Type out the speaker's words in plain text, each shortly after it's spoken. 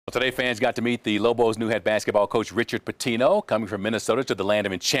Today, fans got to meet the Lobos' new head basketball coach, Richard Pitino, coming from Minnesota to the Land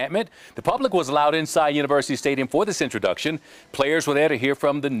of Enchantment. The public was allowed inside University Stadium for this introduction. Players were there to hear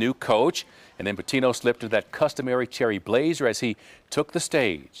from the new coach. And then Pitino slipped into that customary cherry blazer as he took the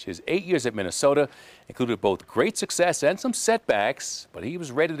stage. His 8 years at Minnesota included both great success and some setbacks, but he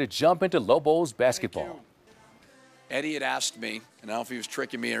was ready to jump into Lobos basketball. Eddie had asked me, and I don't know if he was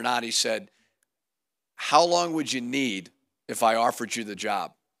tricking me or not, he said, "How long would you need if I offered you the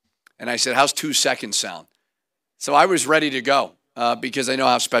job?" And I said, "How's 2 seconds sound?" So I was ready to go because I know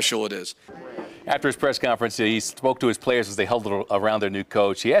how special it is. After his press conference, he spoke to his players as they huddled around their new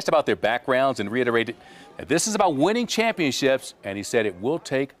coach. He asked about their backgrounds and reiterated that this is about winning championships, and he said it will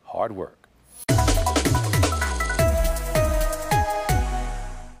take hard work.